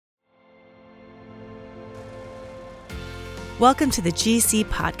Welcome to the GC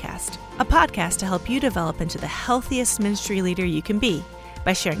Podcast, a podcast to help you develop into the healthiest ministry leader you can be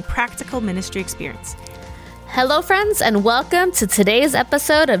by sharing practical ministry experience. Hello, friends, and welcome to today's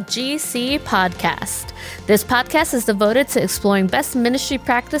episode of GC Podcast. This podcast is devoted to exploring best ministry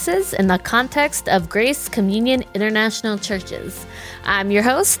practices in the context of Grace Communion International Churches. I'm your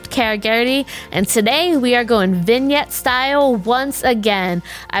host, Kara Garrity, and today we are going vignette style once again.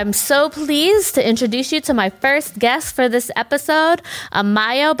 I'm so pleased to introduce you to my first guest for this episode,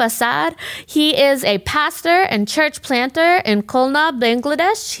 Amayo Basad. He is a pastor and church planter in Khulna,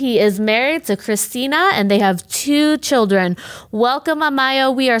 Bangladesh. He is married to Christina, and they have 2 children. Welcome,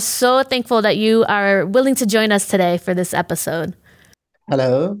 Amayo. We are so thankful that you are willing to join us today for this episode.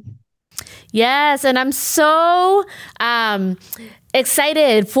 Hello. Yes, and I'm so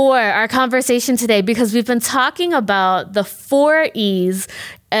excited for our conversation today because we've been talking about the 4 E's: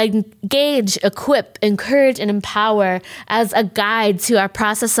 engage, equip, encourage, and empower as a guide to our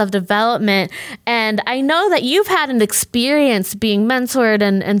process of development. And I know that you've had an experience being mentored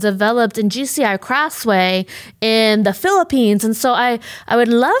and developed in GCI Crossway in the Philippines. And so I would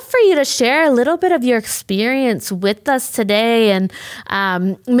love for you to share a little bit of your experience with us today. And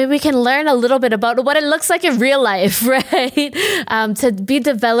maybe we can learn a little bit about what it looks like in real life, right? To be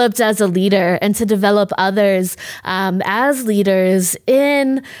developed as a leader and to develop others as leaders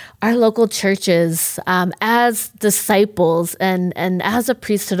in our local churches, as disciples and as a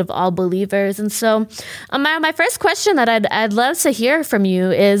priesthood of all believers. And so my first question that I'd love to hear from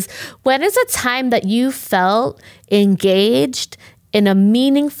you is, when is a time that you felt engaged in a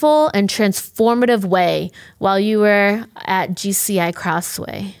meaningful and transformative way while you were at GCI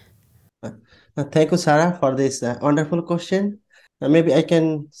Crossway? Thank you, Sarah, for this wonderful question. Maybe I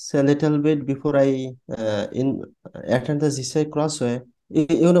can say a little bit before I attend the GCI Crossway.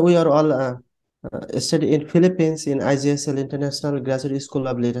 We are all study in Philippines in IGSL International Graduate School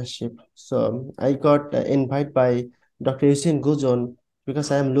of Leadership. So I got invited by Dr. Eugene Gujon because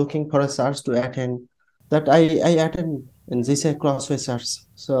I am looking for a church to attend. That I attend in GCI Crossway Church.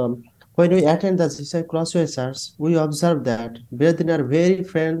 So when we attend the GCI Crossway Church, we observe that brethren are very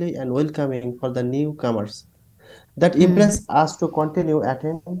friendly and welcoming for the newcomers. That impressed us to continue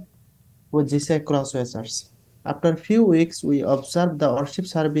attending with GCI Crossway Church. After a few weeks, we observed the worship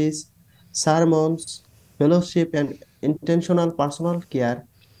service, sermons, fellowship, and intentional personal care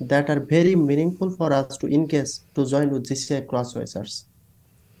that are very meaningful for us to engage to join with GCI Crossway Church.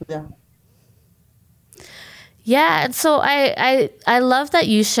 Yeah, and so I love that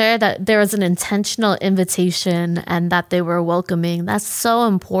you share that there was an intentional invitation and that they were welcoming. That's so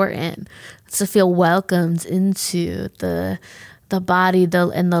important, to feel welcomed into the body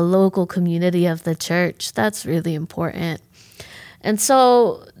and the local community of the church. That's really important. And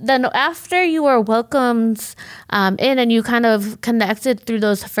so then after you were welcomed in and you kind of connected through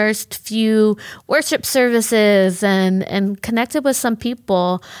those first few worship services and connected with some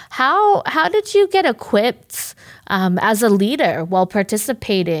people, how did you get equipped as a leader while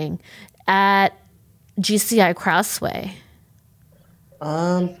participating at GCI Crossway?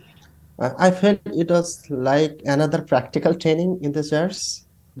 I felt it was like another practical training in the church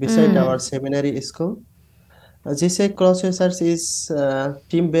beside our seminary school. GCI Crossway Church is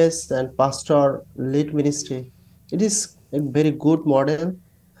team-based and pastor-led ministry. It is a very good model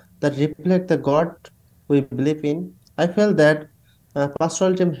that reflects the God we believe in. I felt that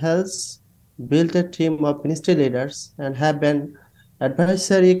pastoral team helps build a team of ministry leaders and have an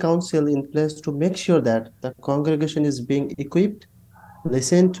advisory council in place to make sure that the congregation is being equipped,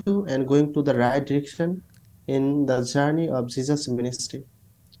 listened to, and going to the right direction in the journey of Jesus' ministry.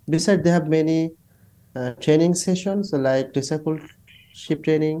 Besides, they have many training sessions like discipleship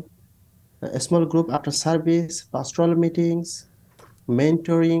training, a small group after service, pastoral meetings,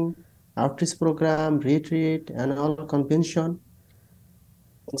 mentoring, outreach program, retreat, and all convention.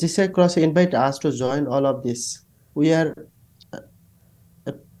 GCI Cross invite us to join all of this. We are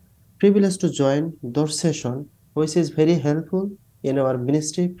privileged to join those sessions, which is very helpful in our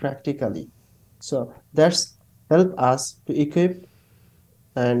ministry practically. So that's help us to equip,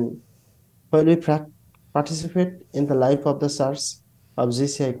 and when we participate in the life of the church of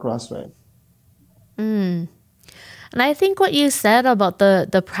GCI Crossway. And I think what you said about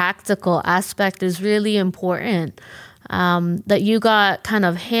the practical aspect is really important. That you got kind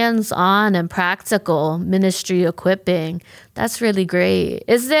of hands-on and practical ministry equipping. That's really great.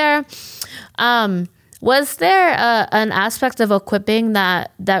 Was there an aspect of equipping that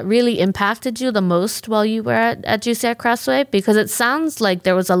really impacted you the most while you were at GCI Crossway? Because it sounds like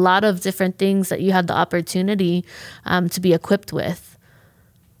there was a lot of different things that you had the opportunity to be equipped with.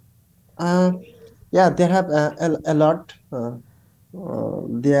 Yeah, there have a lot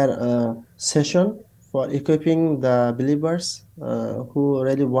their session for equipping the believers who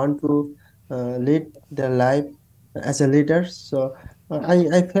really want to lead their life as a leader. So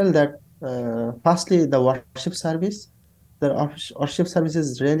I felt that firstly the worship service, the worship service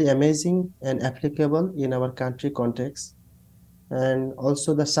is really amazing and applicable in our country context, and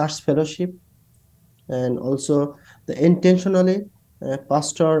also the church fellowship, and also the intentionally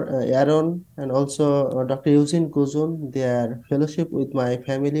Pastor Aaron and also Dr. Eugene Guzun, their fellowship with my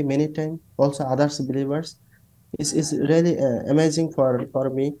family many times, also others believers, is really amazing for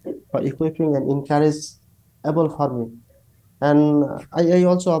me, for equipping and encourageable for me. And I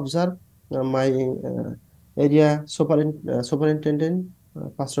also observe my area superintendent,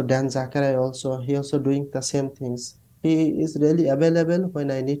 Pastor Dan Zakaria, also he also doing the same things. He is really available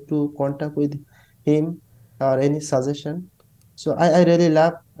when I need to contact with him or any suggestion. So I really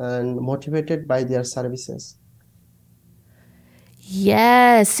love and motivated by their services.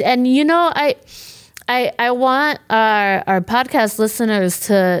 Yes. And I want our podcast listeners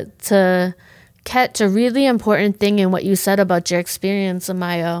to catch a really important thing in what you said about your experience,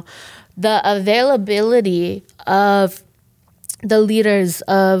 Amayo. The availability of the leaders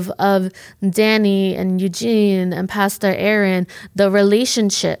of Danny and Eugene and Pastor Aaron, the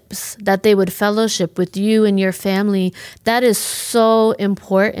relationships that they would fellowship with you and your family, that is so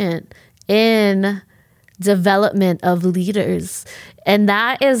important in development of leaders. And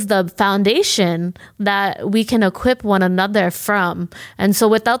that is the foundation that we can equip one another from. And so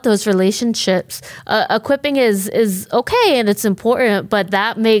without those relationships, equipping is okay and it's important, but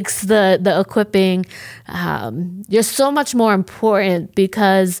that makes the equipping, you're so much more important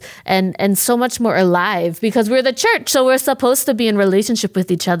because, and so much more alive because we're the church. So we're supposed to be in relationship with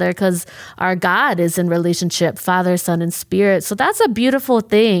each other because our God is in relationship, Father, Son, and Spirit. So that's a beautiful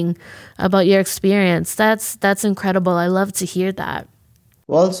thing about your experience. That's incredible. I love to hear that.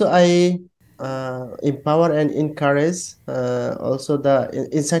 Also, I empower and encourage. Also, the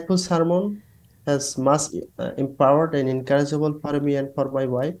insightful sermon has much empowered and encourageable for me and for my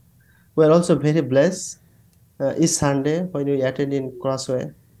wife. We are also very blessed each Sunday when we attend in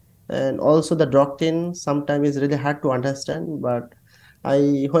Crossway. And also the doctrine sometimes is really hard to understand, but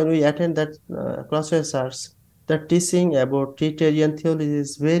when we attend that Crossway Church, the teaching about Trinitarian theology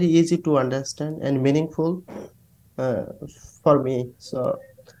is very easy to understand and meaningful uh, for me. So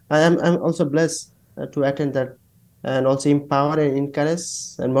I'm also blessed to attend that, and also empower and encourage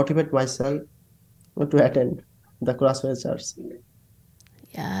and motivate myself to attend the Crossway Church.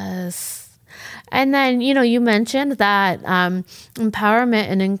 Yes. And then, you mentioned that empowerment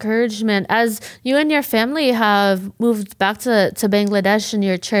and encouragement as you and your family have moved back to Bangladesh and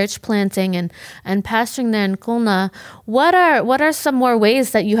your church planting and pastoring there in Khulna. What are some more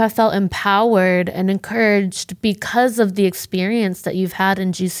ways that you have felt empowered and encouraged because of the experience that you've had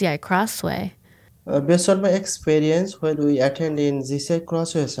in GCI Crossway? Based on my experience when we attend in GCI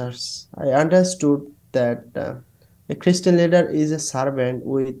Crossway Church, I understood that a Christian leader is a servant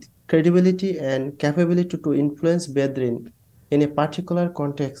with credibility and capability to influence brethren in a particular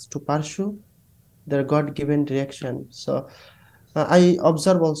context to pursue their God-given direction. So I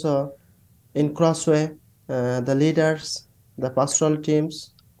observe also in Crossway, the leaders, the pastoral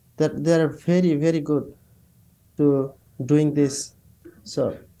teams, that they are very, very good to doing this.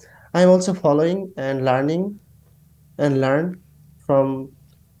 So I'm also following and learn from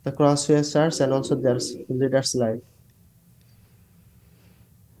the Crossway Stars and also their leaders' life.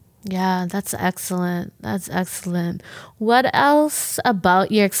 Yeah, that's excellent. That's excellent. What else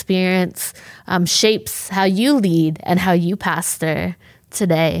about your experience shapes how you lead and how you pastor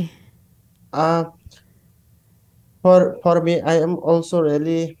today? Uh, for me, I am also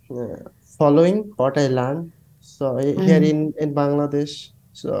really following what I learned. So here in Bangladesh,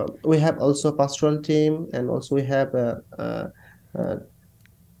 so we have also pastoral team, and also we have a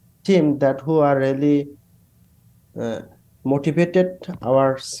team that who are really uh, motivated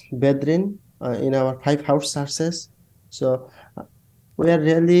our brethren in our five house churches. So we are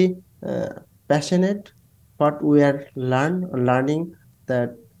really passionate what we are learning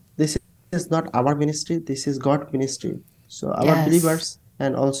that this is not our ministry, this is God ministry. So our Yes. believers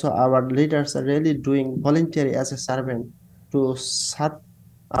and also our leaders are really doing voluntary as a servant to serve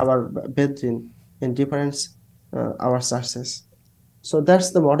our brethren in different our churches. So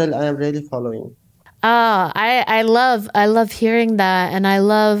that's the model I am really following. Oh, I love hearing that, and I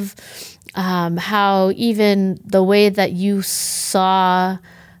love how even the way that you saw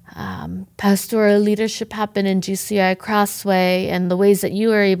pastoral leadership happen in GCI Crossway and the ways that you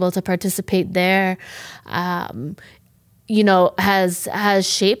were able to participate there. has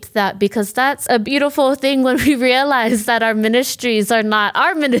shaped that, because that's a beautiful thing when we realize that our ministries are not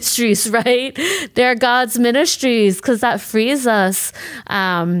our ministries, right? They're God's ministries, because that frees us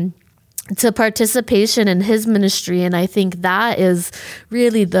to participation in his ministry. And I think that is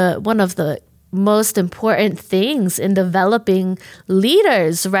really one of the most important things in developing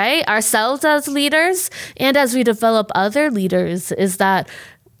leaders, right? Ourselves as leaders, and as we develop other leaders, is that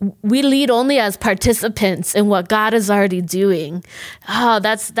we lead only as participants in what God is already doing. Oh,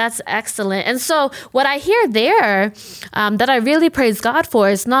 that's excellent. And so what I hear there that I really praise God for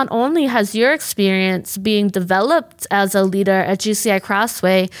is, not only has your experience being developed as a leader at GCI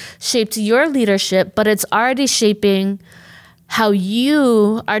Crossway shaped your leadership, but it's already shaping how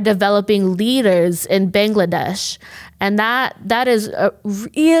you are developing leaders in Bangladesh. And that is a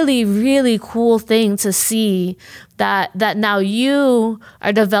really, really cool thing to see, that now you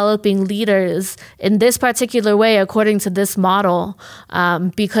are developing leaders in this particular way according to this model,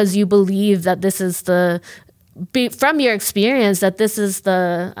 because you believe that this is from your experience, that this is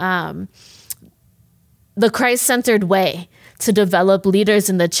the Christ-centered way to develop leaders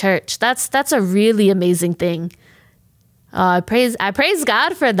in the church. That's a really amazing thing. I praise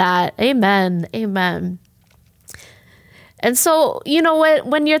God for that. Amen. Amen. And so,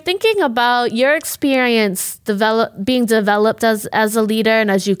 when you're thinking about your experience being developed as a leader,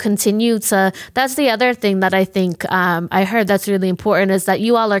 and as you continue to, that's the other thing that I think I heard that's really important, is that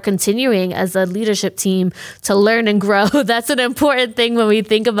you all are continuing as a leadership team to learn and grow. That's an important thing when we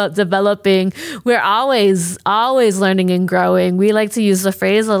think about developing. We're always learning and growing. We like to use the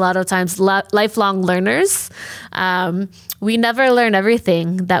phrase a lot of times, lifelong learners. We never learn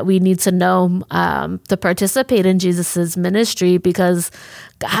everything that we need to know to participate in Jesus's ministry, because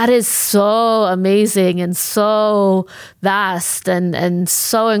God is so amazing and so vast and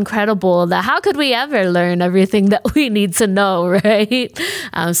so incredible that how could we ever learn everything that we need to know, right?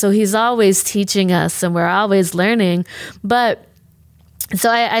 So he's always teaching us, and we're always learning. But so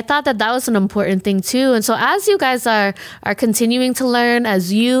I thought that was an important thing too. And so as you guys are continuing to learn,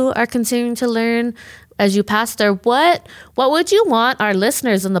 as you are continuing to learn, as you pastor, what would you want our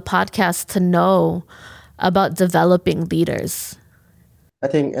listeners on the podcast to know about developing leaders? I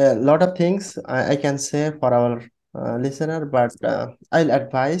think a lot of things I can say for our listener, but I'll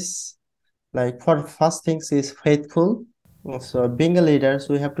advise, like, for first things is faithful. So being a leader,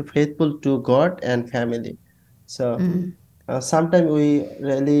 so we have to be faithful to God and family. So sometimes we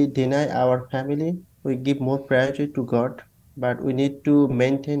really deny our family. We give more priority to God, but we need to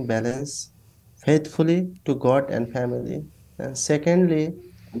maintain balance faithfully to God and family. And secondly,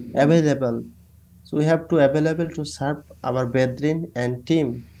 available. So we have to available to serve our brethren and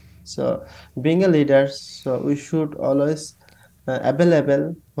team. So being a leader, so we should always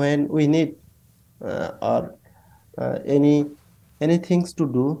available when we need or any things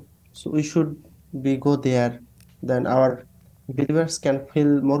to do. So we should go there. Then our believers can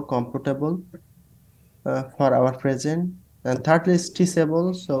feel more comfortable for our present. And thirdly is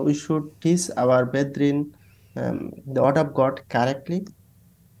teachable. So we should teach our brethren the word of God correctly,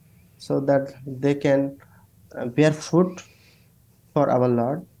 so that they can bear fruit for our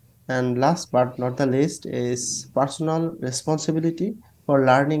Lord. And last but not the least is personal responsibility for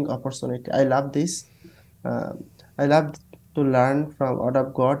learning opportunity. I love this. I love to learn from word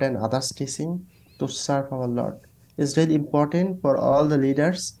of God and others' teaching to serve our Lord. It's really important for all the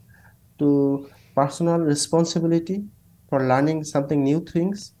leaders to personal responsibility for learning something new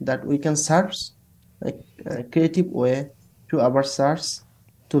things that we can serve a creative way to our church,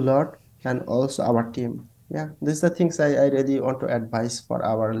 to Lord, and also our team. Yeah, these are the things I really want to advise for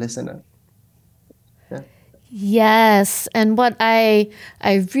our listener. Yeah. Yes, and what I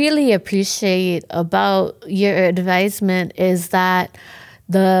really appreciate about your advisement is that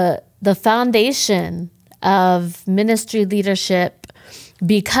the foundation of ministry leadership,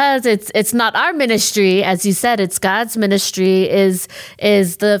 because it's not our ministry, as you said, it's God's ministry, is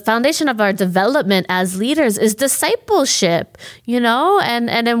the foundation of our development as leaders is discipleship, and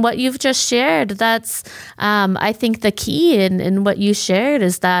in what you've just shared, that's I think the key in what you shared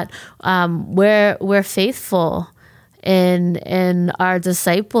is that we're faithful in our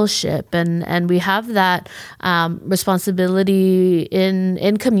discipleship, and we have that responsibility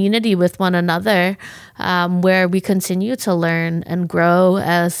in community with one another, where we continue to learn and grow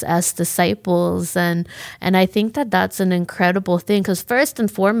as disciples, and I think that that's an incredible thing, because first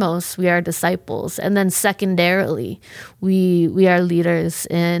and foremost we are disciples, and then secondarily we are leaders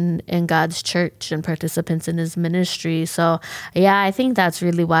in God's church and participants in his ministry. So yeah, I think that's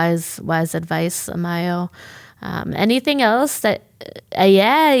really wise advice, Amayo. Anything else that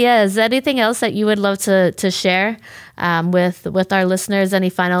Yeah. Is there anything else that you would love to share with our listeners? Any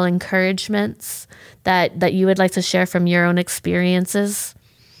final encouragements that you would like to share from your own experiences?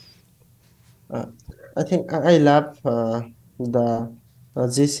 Uh, I think I love the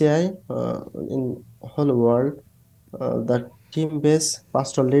GCI in whole world, the team-based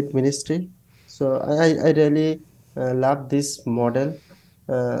pastor-led ministry. So I really love this model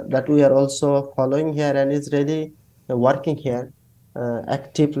that we are also following here and is really working here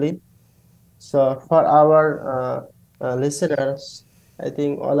actively. So for our listeners, I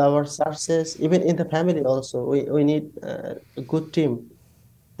think all our sources, even in the family also, we need a good team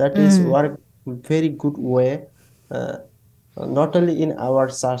that is work very good way, uh, not only in our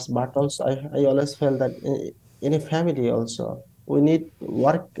church but also I always felt that in a family also we need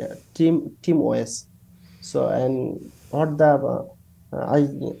work team OS. So and what the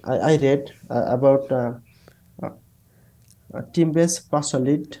I read about uh, team-based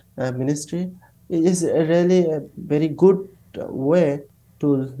pastoral ministry is really a very good way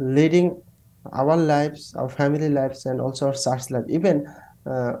to leading our lives, our family lives, and also our church life. Even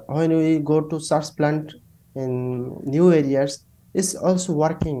when we go to church plant in new areas, it's also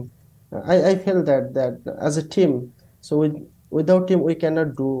working. I feel that as a team, so without team we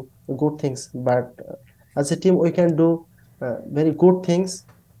cannot do good things, but as a team we can do very good things.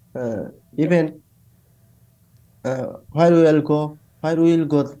 Even where we will go, where we will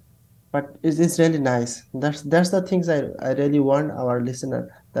go. But it's really nice. That's the things I really want our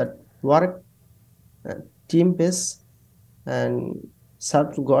listener that work uh, team based and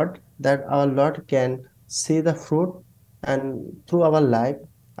serve to God that our Lord can see the fruit and through our life,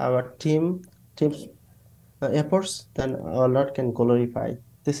 our team's efforts, then our Lord can glorify.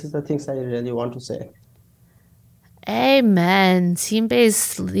 This is the things I really want to say. Amen.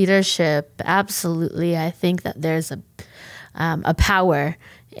 Team-based leadership, absolutely. I think that there's a power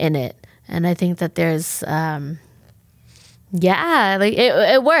in it, and I think that there's like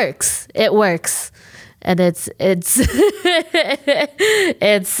it works. It works, and it's it's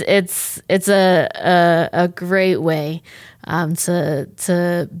a great way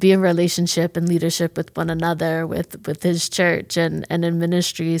to be in relationship and leadership with one another, with his church and in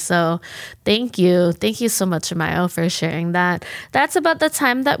ministry. So thank you so much, Amayo, for sharing that. That's about the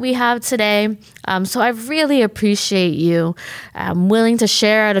time that we have today. So I really appreciate you willing to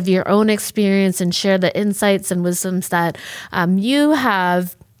share out of your own experience and share the insights and wisdoms that you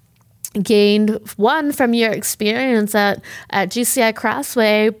have gained, one, from your experience at GCI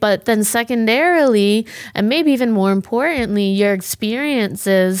Crossway, but then secondarily, and maybe even more importantly, your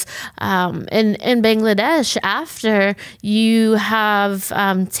experiences in Bangladesh after you have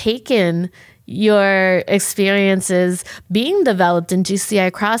taken your experiences being developed in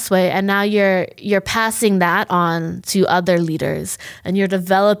GCI Crossway, and now you're passing that on to other leaders and you're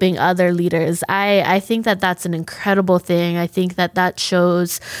developing other leaders. I think that that's an incredible thing. I think that that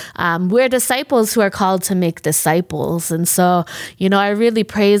shows we're disciples who are called to make disciples. And so, I really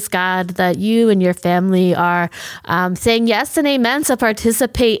praise God that you and your family are saying yes and amen to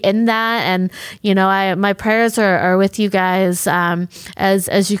participate in that. And, my prayers are with you guys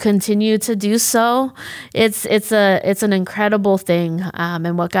as you continue to do so. It's an incredible thing,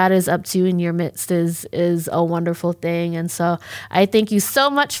 and what God is up to in your midst is a wonderful thing. And so I thank you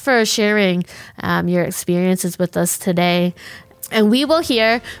so much for sharing your experiences with us today. And we will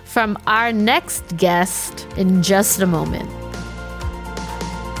hear from our next guest in just a moment.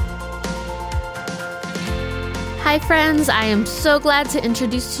 Hi friends, I am so glad to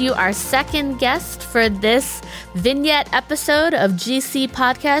introduce to you our second guest for this vignette episode of GC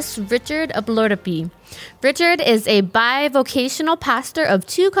Podcast, Richard Ablordepi. Richard is a bivocational pastor of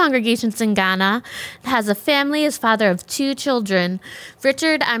 2 congregations in Ghana, has a family, is father of 2 children.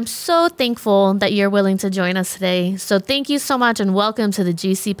 Richard, I'm so thankful that you're willing to join us today. So thank you so much and welcome to the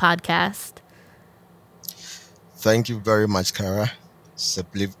GC Podcast. Thank you very much, Kara. It's a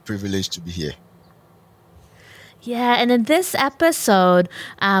privilege to be here. Yeah, and in this episode,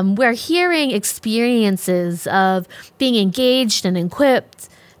 we're hearing experiences of being engaged and equipped,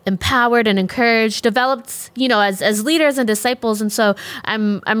 empowered and encouraged, developed, as leaders and disciples. And so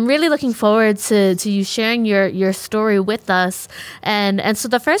I'm really looking forward to you sharing your story with us. And so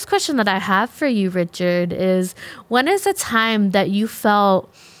the first question that I have for you, Richard, is when is the time that you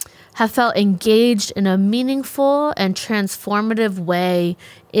have felt engaged in a meaningful and transformative way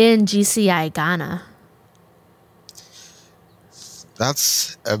in GCI Ghana?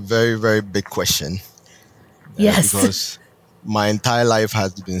 That's a very, very big question. Yes. Because my entire life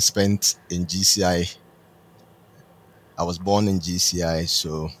has been spent in GCI. I was born in GCI,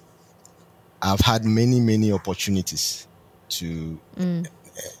 so I've had many, many opportunities to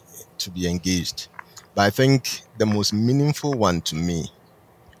be engaged. But I think the most meaningful one to me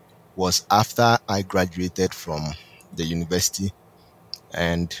was after I graduated from the university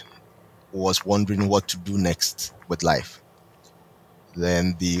and was wondering what to do next with life.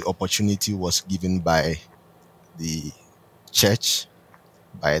 Then the opportunity was given by the church,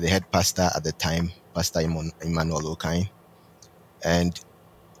 by the head pastor at the time, Pastor Emmanuel Okain. And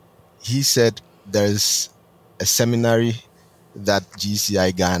he said there's a seminary that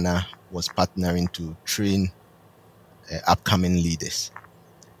GCI Ghana was partnering to train upcoming leaders.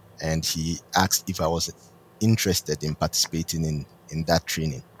 And he asked if I was interested in participating in that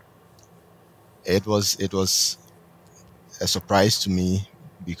training. It was a surprise to me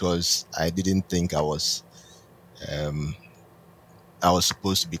because I didn't think I was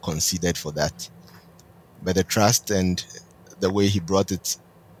supposed to be considered for that. But the trust and the way he brought it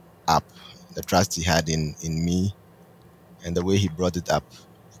up, the trust he had in me, and the way he brought it up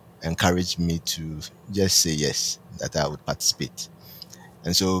encouraged me to just say yes, that I would participate.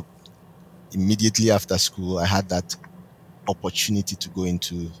 And so immediately after school, I had that opportunity to go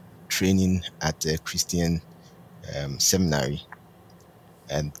into training at a Christian seminary.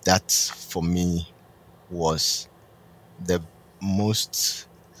 And that, for me, was the most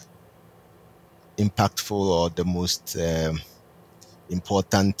impactful or the most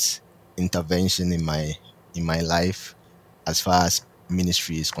important intervention in my life as far as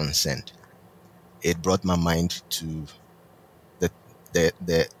ministry is concerned. It brought my mind to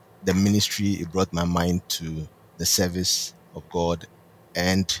the ministry. It brought my mind to the service of God,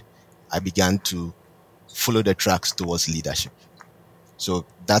 and I began to follow the tracks towards leadership. So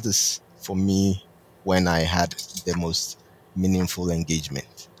that is, for me, when I had the most meaningful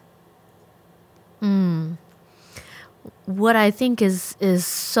engagement. What I think is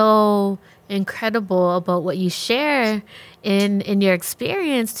so incredible about what you share in your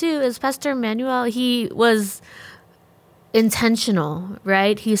experience too is Pastor Emmanuel, he was intentional,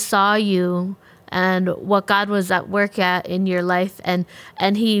 right? He saw you and what God was at work at in your life, and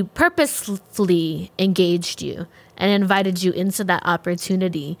he purposefully engaged you and invited you into that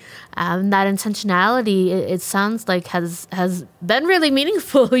opportunity. That intentionality, it sounds like has been really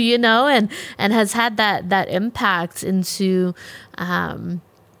meaningful, you know, and has had that impact into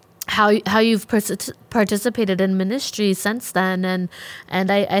how you've participated in ministry since then,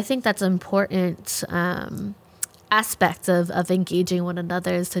 and I think that's important. Aspect of engaging one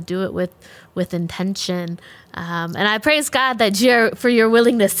another is to do it with intention, and I praise God that for your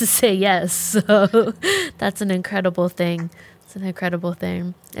willingness to say yes. So that's an incredible thing. It's an incredible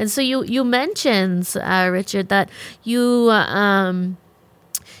thing. And so you mentioned, Richard, that you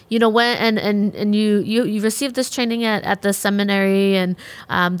went and you received this training at the seminary, and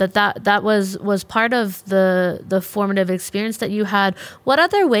that was part of the formative experience that you had. What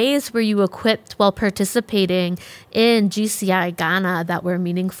other ways were you equipped while participating in GCI Ghana that were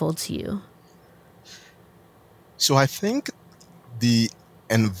meaningful to you? So I think the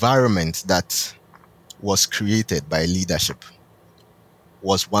environment that was created by leadership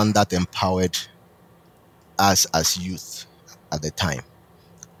was one that empowered us as youth at the time.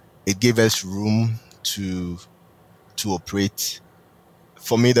 It gave us room to operate.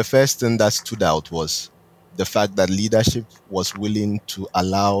 For me, the first thing that stood out was the fact that leadership was willing to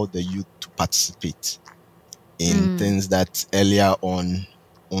allow the youth to participate in things that earlier on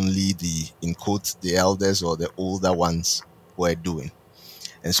only in quotes, the elders or the older ones were doing.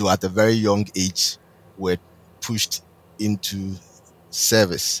 And so at a very young age, we're pushed into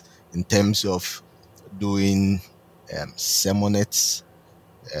service in terms of doing sermonettes,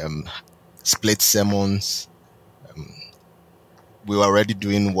 split sermons. We were already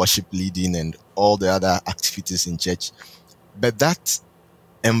doing worship leading and all the other activities in church. But that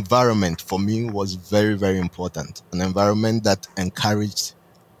environment for me was very, very important. An environment that encouraged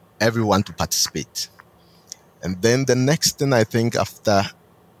everyone to participate. And then the next thing I think after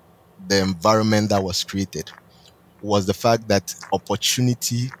the environment that was created was the fact that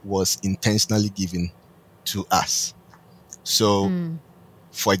opportunity was intentionally given to us. So,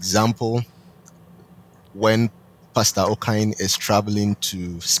 for example, when Pastor Okain is traveling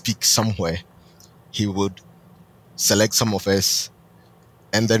to speak somewhere, he would select some of us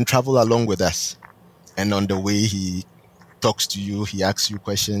and then travel along with us. And on the way, he talks to you, he asks you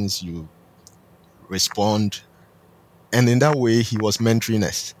questions, you respond. And in that way, he was mentoring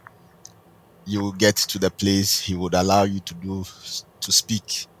us. You get to the place, he would allow you to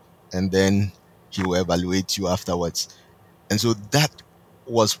speak, and then he will evaluate you afterwards. And so that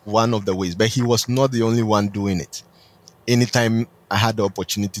was one of the ways, but he was not the only one doing it. Anytime I had the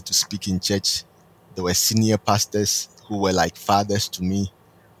opportunity to speak in church, there were senior pastors who were like fathers to me.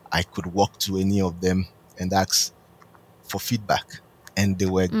 I could walk to any of them and ask for feedback, and they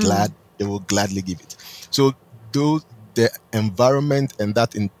were glad. They will gladly give it. So though the environment and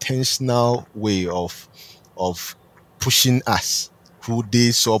that intentional way of pushing us, who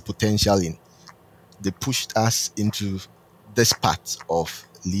they saw potential in, they pushed us into this part of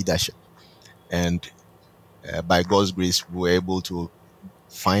leadership. And by God's grace, we were able to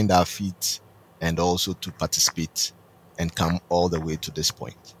find our feet and also to participate and come all the way to this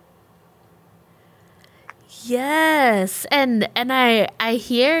point. Yes, and I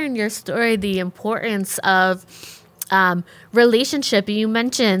hear in your story the importance of relationship. You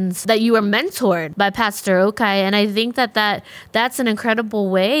mentioned that you were mentored by Pastor Okai, and I think that's an incredible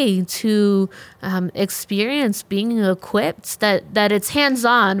way to experience being equipped. That it's hands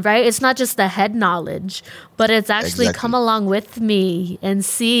on, right? It's not just the head knowledge, but it's actually come along with me and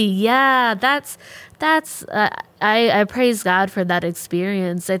see. Yeah, that's. I praise God for that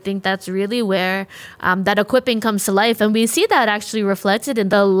experience. I think that's really where that equipping comes to life. And we see that actually reflected in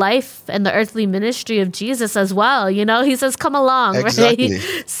the life and the earthly ministry of Jesus as well. You know, he says, come along, right?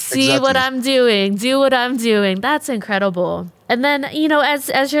 See what I'm doing. Do what I'm doing. That's incredible. And then, you know,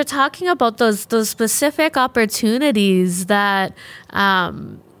 as you're talking about those specific opportunities that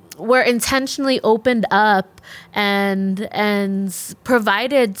were intentionally opened up and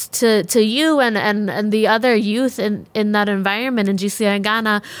provided to you and the other youth in that environment in GCI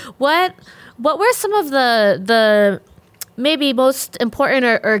Ghana, what were some of the maybe most important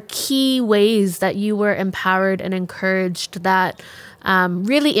or key ways that you were empowered and encouraged that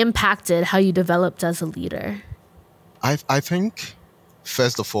really impacted how you developed as a leader? I think,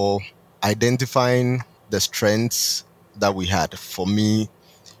 first of all, identifying the strengths that we had. For me,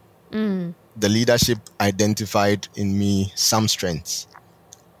 the leadership identified in me some strengths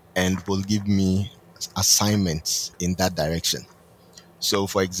and will give me assignments in that direction. So,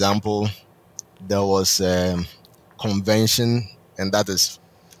 for example, there was a convention, and that is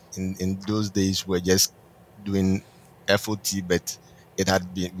in those days we're just doing FOT, but it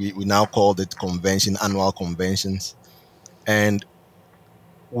had been, we now called it convention, annual conventions, and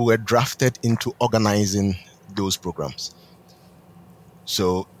we were drafted into organizing those programs.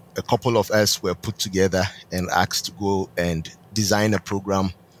 So a couple of us were put together and asked to go and design a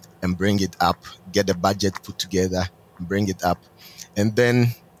program and bring it up, get a budget put together, bring it up. And then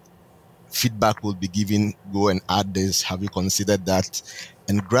feedback will be given, go and add this, have you considered that?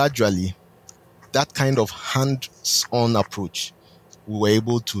 And gradually, that kind of hands-on approach, we were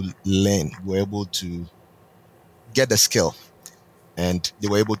able to learn, we were able to get the skill, and they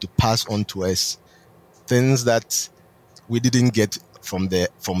were able to pass on to us things that we didn't get from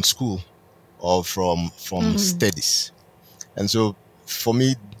school or from studies. And so for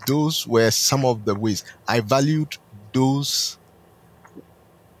me, those were some of the ways I valued those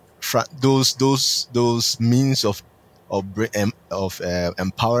means of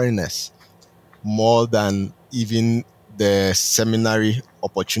empowering us more than even the seminary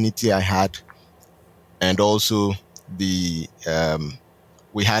opportunity I had. And also we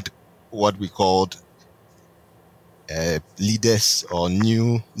had what we called leaders or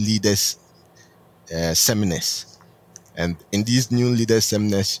new leaders seminars. And in these new leaders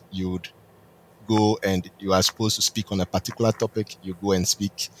seminars, you would go and you are supposed to speak on a particular topic. You go and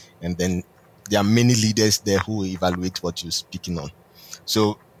speak, and then there are many leaders there who evaluate what you're speaking on.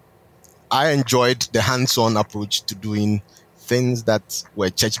 So I enjoyed the hands-on approach to doing things that were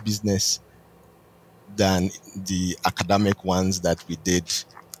church business than the academic ones that we did,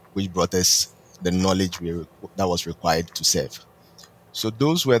 which brought us the knowledge that was required to serve. So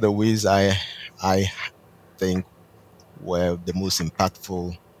those were the ways I think were the most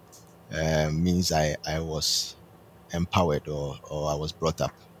impactful means I was empowered or I was brought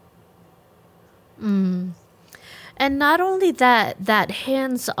up. And not only that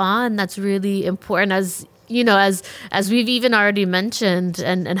hands-on, that's really important, as you know, as we've even already mentioned,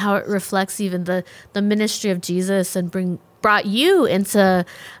 and how it reflects even the ministry of Jesus and brought you into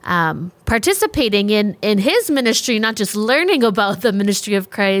participating in his ministry, not just learning about the ministry of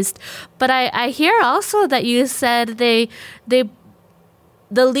Christ. But I hear also that you said the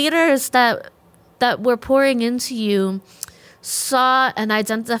leaders that were pouring into you saw and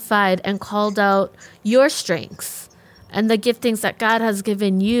identified and called out your strengths and the giftings that God has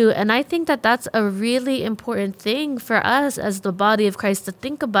given you. And I think that that's a really important thing for us as the body of Christ to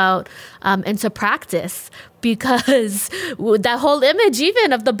think about and to practice, because that whole image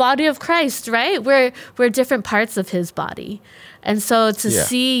even of the body of Christ, right? We're different parts of his body. And so to Yeah.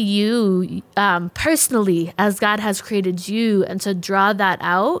 see you personally as God has created you and to draw that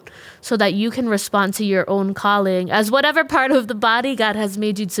out so that you can respond to your own calling as whatever part of the body God has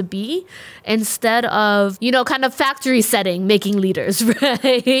made you to be, instead of, kind of factory setting, making leaders, right?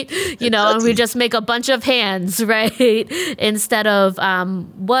 And we Exactly. just make a bunch of hands, right? Instead of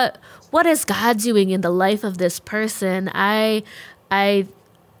what is God doing in the life of this person? I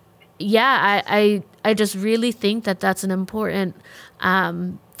yeah, I just really think that that's an important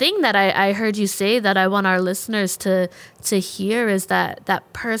thing that I heard you say that I want our listeners to hear, is that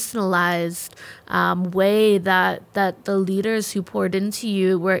personalized way that the leaders who poured into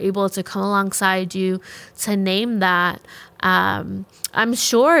you were able to come alongside you to name that. I'm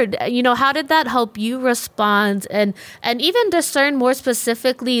sure, how did that help you respond and even discern more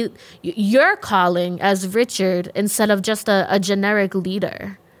specifically your calling as Richard instead of just a generic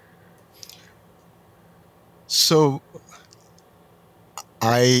leader? So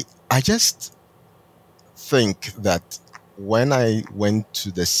I just think that when I went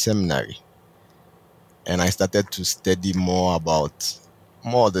to the seminary and I started to study more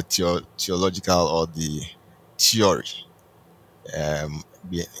the theological or the theory um,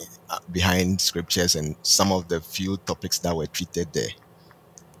 be, behind scriptures and some of the few topics that were treated there,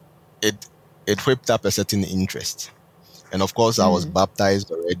 it whipped up a certain interest. And of course, I was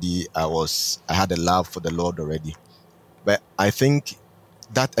baptized already. I had a love for the Lord already. But I think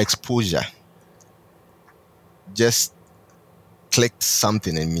that exposure just clicked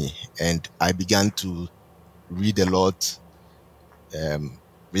something in me, and I began to read a lot,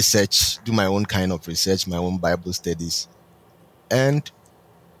 research, do my own kind of research, my own Bible studies, and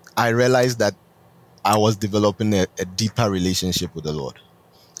I realized that I was developing a deeper relationship with the Lord.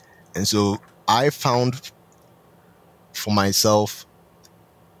 And so I found for myself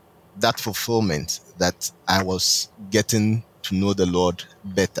that fulfillment that I was getting to know the Lord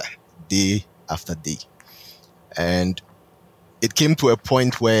better day after day. And it came to a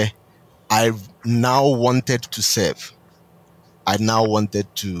point where I now wanted to serve. I now wanted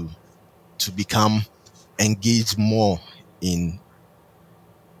to become engaged more in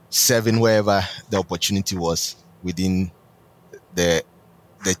serving wherever the opportunity was within the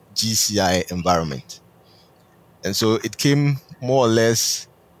GCI environment. And so it came more or less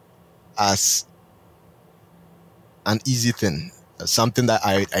as an easy thing, something that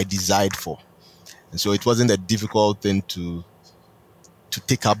I desired for. And so it wasn't a difficult thing to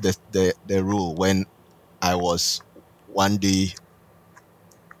take up the role when I was one day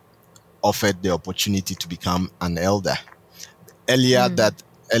offered the opportunity to become an elder. Earlier that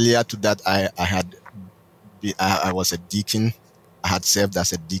earlier to that, I was a deacon. I had served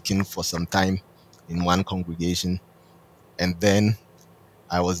as a deacon for some time in one congregation, and then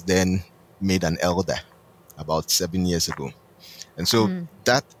I was then made an elder about 7 years ago. And so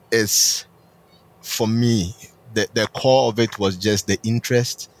that is, for me, the core of it was just the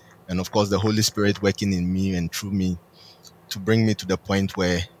interest, and of course the Holy Spirit working in me and through me to bring me to the point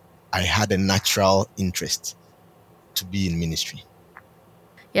where I had a natural interest to be in ministry.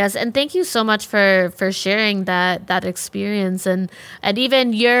 Yes, and thank you so much for sharing that experience and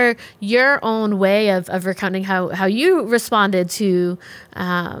even your own way of recounting how you responded to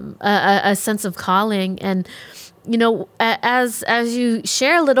a sense of calling. And as you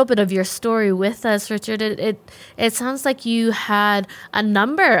share a little bit of your story with us, Richard, it sounds like you had a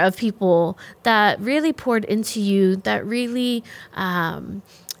number of people that really poured into you, that really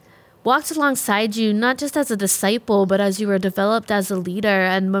walked alongside you, not just as a disciple, but as you were developed as a leader.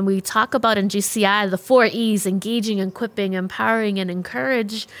 And when we talk about in GCI, the 4 E's, engaging, equipping, empowering, and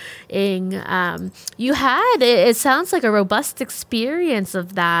encouraging, you had, it sounds like a robust experience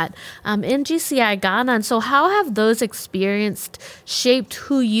of that in GCI Ghana. And so how have those experiences shaped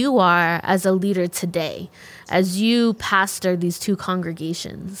who you are as a leader today, as you pastor these two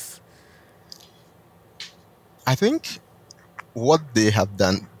congregations? I think what they have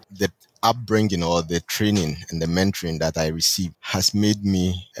done, the upbringing or the training and the mentoring that I received, has made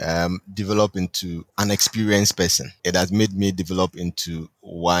me develop into an experienced person. It has made me develop into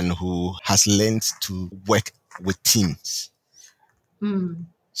one who has learned to work with teams.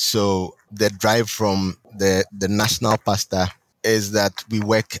 So the drive from the national pastor is that we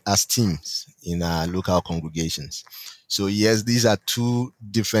work as teams in our local congregations. So yes, these are two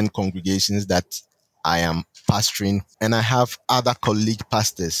different congregations that I am pastoring, and I have other colleague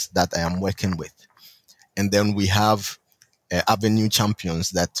pastors that I am working with. And then we have avenue champions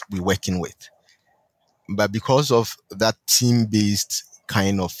that we're working with. But because of that team-based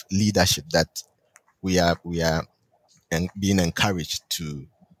kind of leadership that we are being encouraged to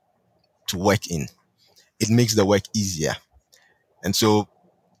work in, it makes the work easier. And so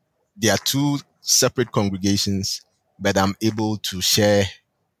there are two separate congregations, but I'm able to share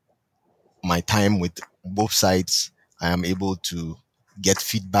my time with both sides. I am able to get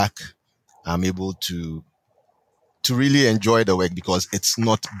feedback. I'm able to really enjoy the work because it's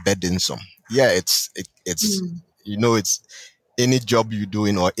not burdensome. Yeah, it's it's any job you're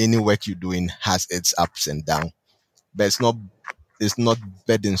doing or any work you're doing has its ups and downs, but it's not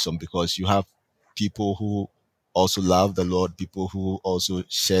burdensome because you have people who also love the Lord, people who also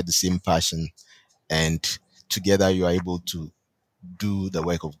share the same passion, and together you are able to do the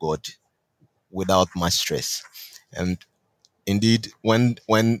work of God without much stress. And indeed, when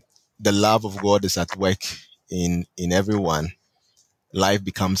the love of God is at work in everyone, life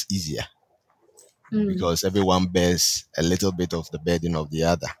becomes easier because everyone bears a little bit of the burden of the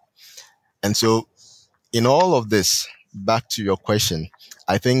other. And so, in all of this, back to your question,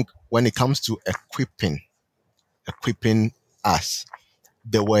 I think when it comes to equipping us,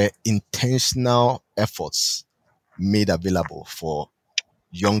 there were intentional efforts made available for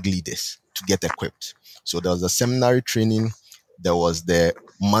young leaders to get equipped. So there was a seminary training, there was the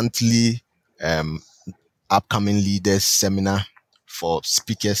monthly um, upcoming leaders seminar for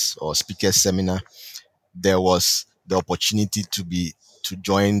speakers or speakers seminar. There was the opportunity to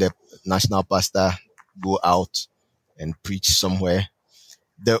join the national pastor, go out and preach somewhere.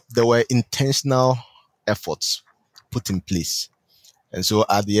 There were intentional efforts put in place. And so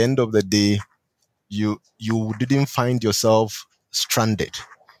at the end of the day, you didn't find yourself stranded.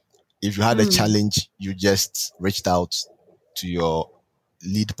 If you had a challenge, you just reached out to your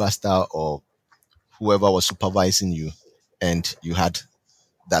lead pastor or whoever was supervising you, and you had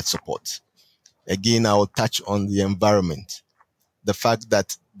that support. Again, I will touch on the environment. The fact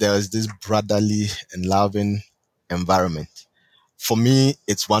that there is this brotherly and loving environment. For me,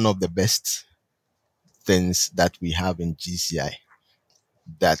 it's one of the best things that we have in GCI,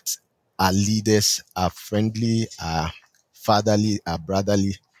 that our leaders are friendly, are fatherly, are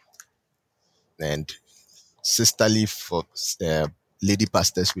brotherly, and sisterly for lady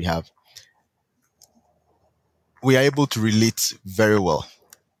pastors we are able to relate very well,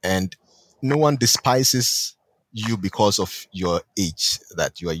 and no one despises you because of your age,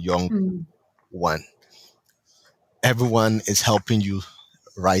 that you are young one. Everyone is helping you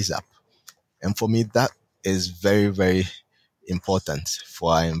rise up, and for me that is very, very important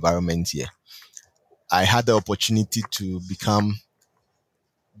for our environment here. I had the opportunity to become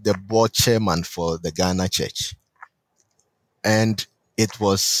the board chairman for the Ghana Church, and it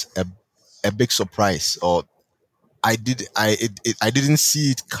was a big surprise. Or I didn't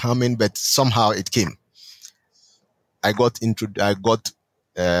see it coming, but somehow it came. I got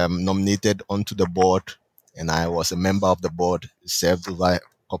nominated onto the board, and I was a member of the board, served over a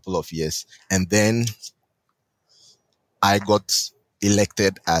couple of years, and then I got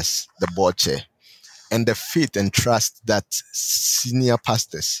elected as the board chair. And the faith and trust that senior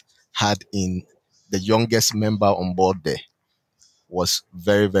pastors had in the youngest member on board there was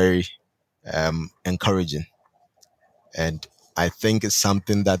very, very encouraging. And I think it's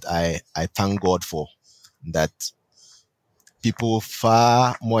something that I thank God for, that people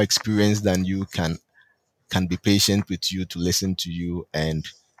far more experienced than you can be patient with you, to listen to you and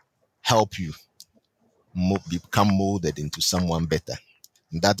help you become molded into someone better.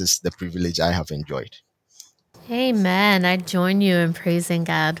 And that is the privilege I have enjoyed. Amen. I join you in praising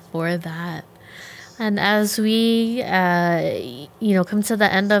God for that. And as we, come to the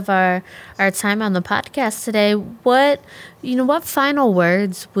end of our time on the podcast today, what final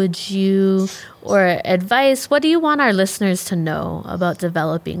words would you, or advice, what do you want our listeners to know about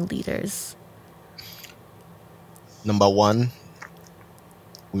developing leaders? Number one,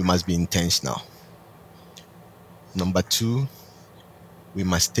 we must be intentional. Number two, we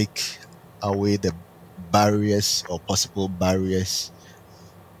must take away the barriers or possible barriers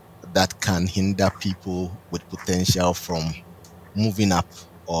that can hinder people with potential from moving up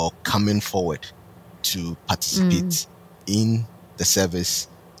or coming forward to participate in the service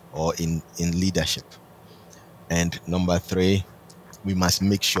or in leadership. And number three, we must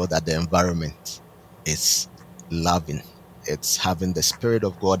make sure that the environment is loving. It's having the Spirit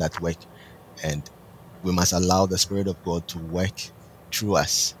of God at work, and we must allow the Spirit of God to work through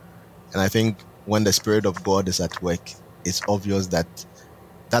us. And I think when the Spirit of God is at work, it's obvious that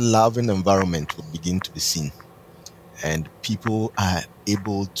that loving environment will begin to be seen, and people are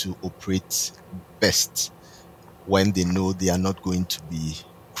able to operate best when they know they are not going to be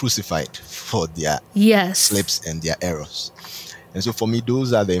crucified for their slips and their errors. And so for me,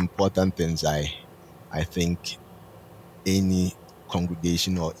 those are the important things I think any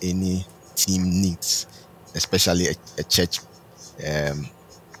congregation or any team needs, especially a church um,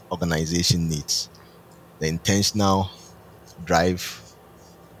 organization needs. The intentional drive,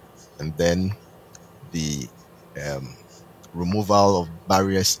 and then the um, removal of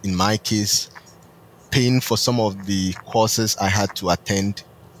barriers. In my case, paying for some of the courses I had to attend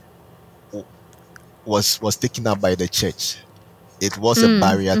was taken up by the church. It was a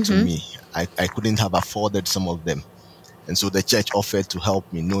barrier to me. I couldn't have afforded some of them. And so the church offered to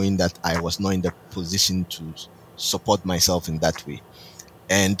help me, knowing that I was not in the position to support myself in that way.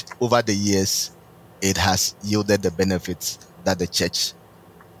 And over the years, it has yielded the benefits that the church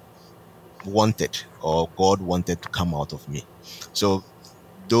wanted, or God wanted to come out of me. So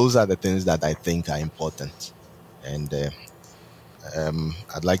those are the things that I think are important. And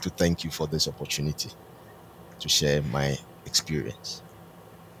I'd like to thank you for this opportunity to share my experience.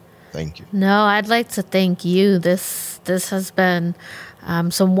 Thank you. No, I'd like to thank you. This has been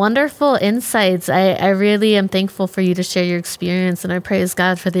some wonderful insights. I really am thankful for you to share your experience, and I praise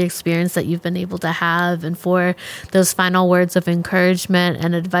God for the experience that you've been able to have, and for those final words of encouragement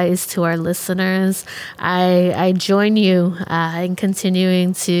and advice to our listeners. I join you in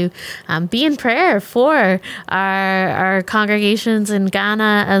continuing to be in prayer for our congregations in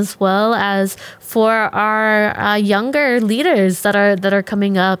Ghana, as well as for our younger leaders that are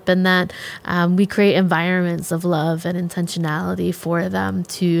coming up, and that we create environments of love and intentionality for them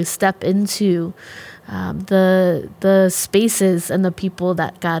to step into the spaces and the people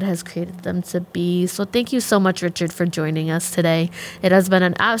that God has created them to be. So thank you so much, Richard, for joining us today. It has been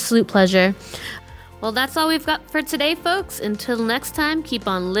an absolute pleasure. Well, that's all we've got for today, folks. Until next time, keep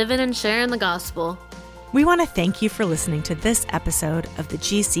on living and sharing the gospel. We want to thank you for listening to this episode of the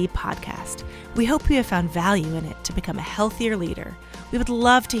GC Podcast. We hope you have found value in it to become a healthier leader. We would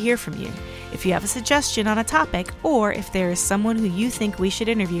love to hear from you. If you have a suggestion on a topic, or if there is someone who you think we should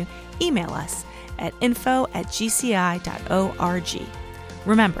interview, email us at info@gci.org.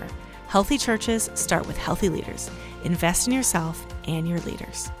 Remember, healthy churches start with healthy leaders. Invest in yourself and your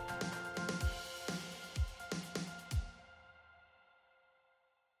leaders.